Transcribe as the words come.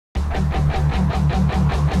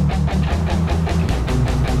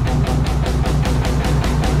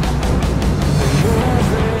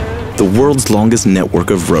The world's longest network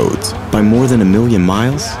of roads, by more than 1 million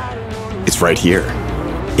miles, it's right here,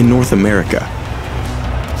 in North America.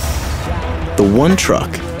 The one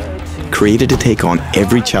truck, created to take on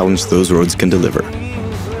every challenge those roads can deliver.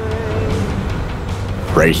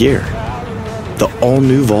 Right here, the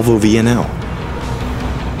all-new Volvo VNL.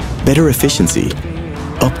 Better efficiency,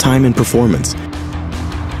 uptime and performance.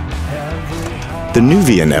 The new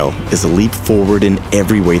VNL is a leap forward in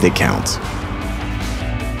every way that counts.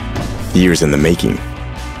 Years in the making.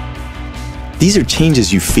 These are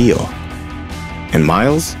changes you feel, and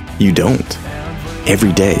miles you don't.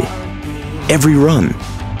 Every day, every run.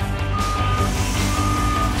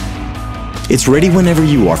 It's ready whenever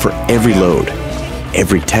you are for every load,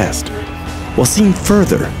 every test, while seeing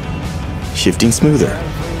further, shifting smoother,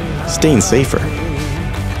 staying safer.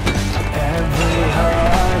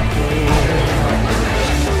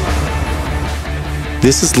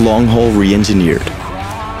 This is long-haul re-engineered,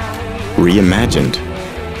 reimagined,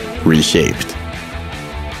 reshaped.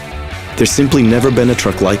 There's simply never been a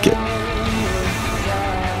truck like it.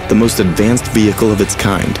 The most advanced vehicle of its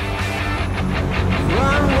kind.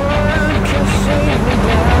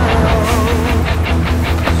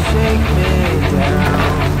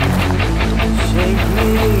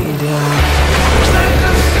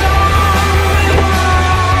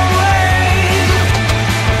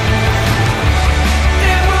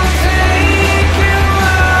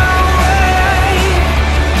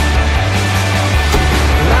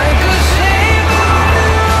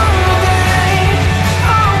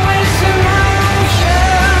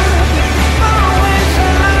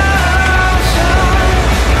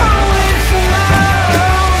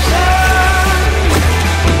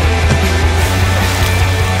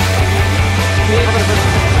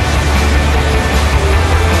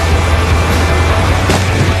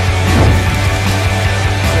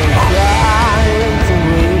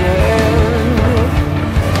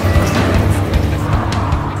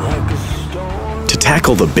 To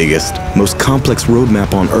tackle the biggest, most complex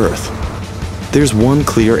roadmap on Earth, there's one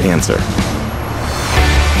clear answer.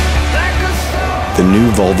 The new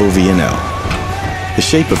Volvo VNL, the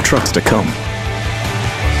shape of trucks to come.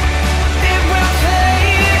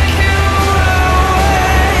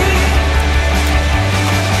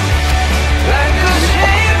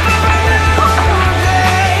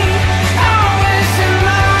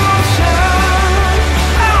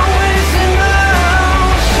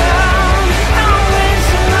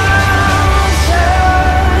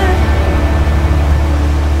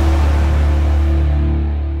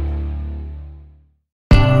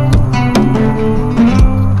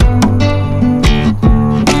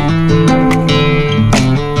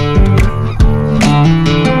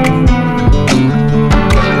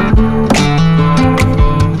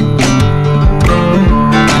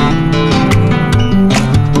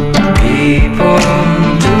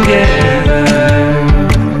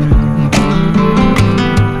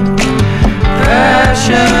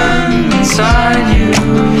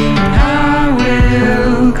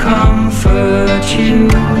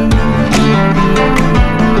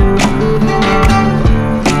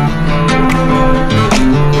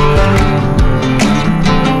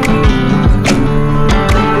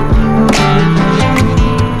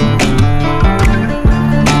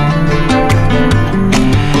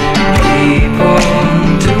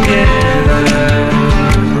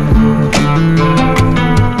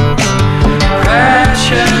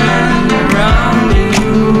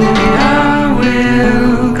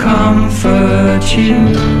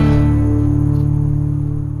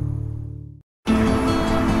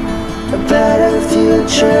 A better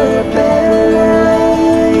future, a better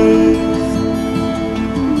life.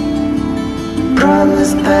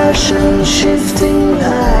 Promised passion, shifting